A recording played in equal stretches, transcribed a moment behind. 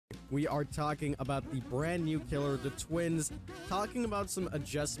We are talking about the brand new killer, the twins, talking about some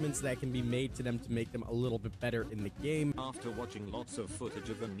adjustments that can be made to them to make them a little bit better in the game. After watching lots of footage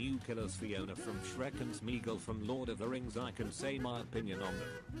of the new killers, Fiona from Shrek and Smeagol from Lord of the Rings, I can say my opinion on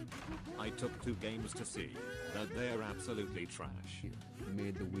them. I took 2 games to see that they're absolutely trash.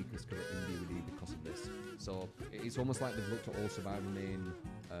 Made the weakest killer in DVD because of this. So it's almost like they've looked at all Survivor main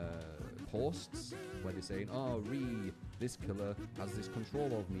posts where they're saying, oh, this killer has this control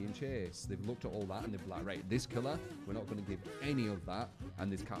over me in chase. They've looked at all that and they've been like, right, this killer, we're not going to give any of that,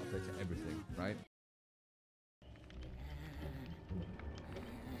 and they've calculated everything, right?